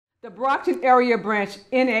The Brockton Area Branch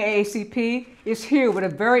NAACP is here with a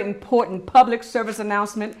very important public service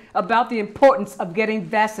announcement about the importance of getting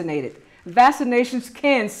vaccinated. Vaccinations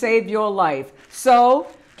can save your life.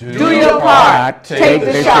 So, do your part. Take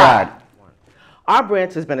the shot. Our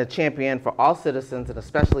branch has been a champion for all citizens and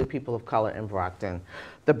especially people of color in Brockton.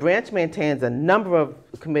 The branch maintains a number of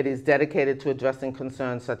committees dedicated to addressing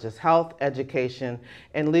concerns such as health, education,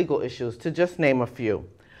 and legal issues, to just name a few.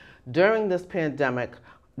 During this pandemic,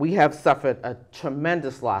 we have suffered a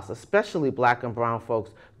tremendous loss, especially Black and brown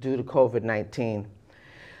folks, due to COVID-19.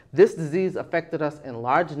 This disease affected us in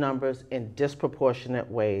large numbers in disproportionate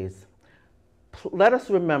ways. Let us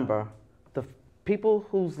remember the people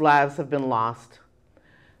whose lives have been lost,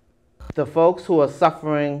 the folks who are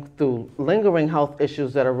suffering through lingering health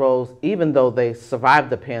issues that arose even though they survived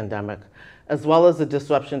the pandemic, as well as the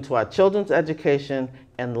disruption to our children's education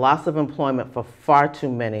and loss of employment for far too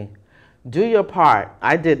many. Do your part.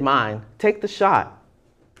 I did mine. Take the shot.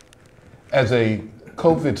 As a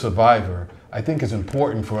COVID survivor, I think it's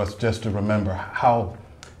important for us just to remember how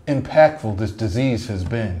impactful this disease has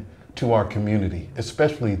been to our community,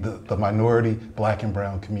 especially the minority, Black and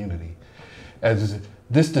brown community. As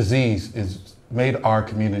this disease has made our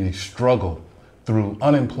community struggle through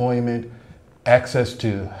unemployment, access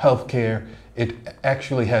to health care. It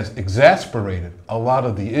actually has exacerbated a lot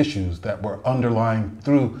of the issues that were underlying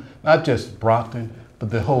through not just Brockton,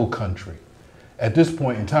 but the whole country. At this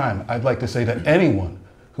point in time, I'd like to say to anyone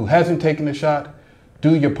who hasn't taken the shot,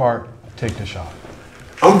 do your part, take the shot.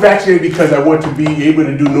 I'm vaccinated because I want to be able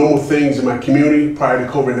to do normal things in my community prior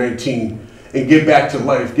to COVID-19 and get back to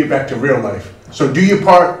life, get back to real life. So do your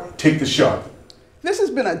part, take the shot. This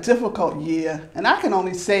has been a difficult year, and I can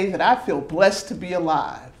only say that I feel blessed to be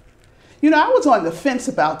alive. You know, I was on the fence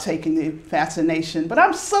about taking the vaccination, but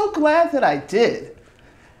I'm so glad that I did.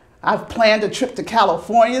 I've planned a trip to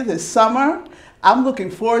California this summer. I'm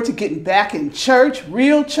looking forward to getting back in church,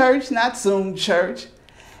 real church, not Zoom church.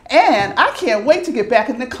 And I can't wait to get back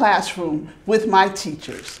in the classroom with my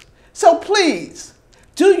teachers. So please,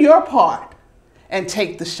 do your part and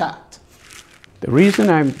take the shot. The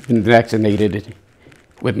reason I've been vaccinated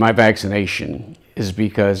with my vaccination is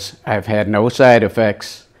because I've had no side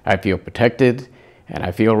effects. I feel protected and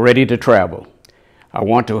I feel ready to travel. I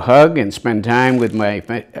want to hug and spend time with my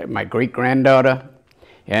great-granddaughter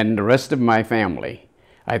and the rest of my family.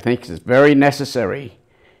 I think it's very necessary,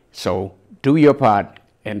 so do your part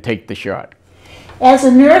and take the shot. As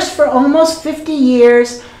a nurse for almost 50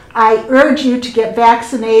 years, I urge you to get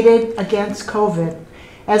vaccinated against COVID.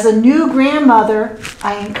 As a new grandmother,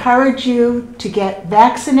 I encourage you to get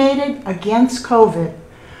vaccinated against COVID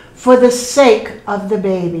for the sake of the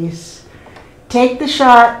babies. Take the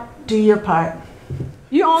shot, do your part.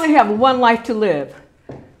 You only have one life to live.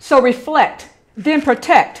 So reflect, then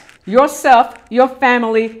protect yourself, your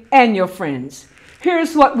family, and your friends.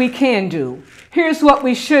 Here's what we can do. Here's what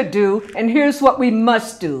we should do, and here's what we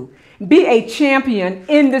must do. Be a champion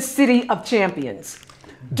in the city of champions.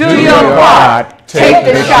 Do your part. Take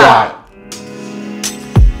the shot.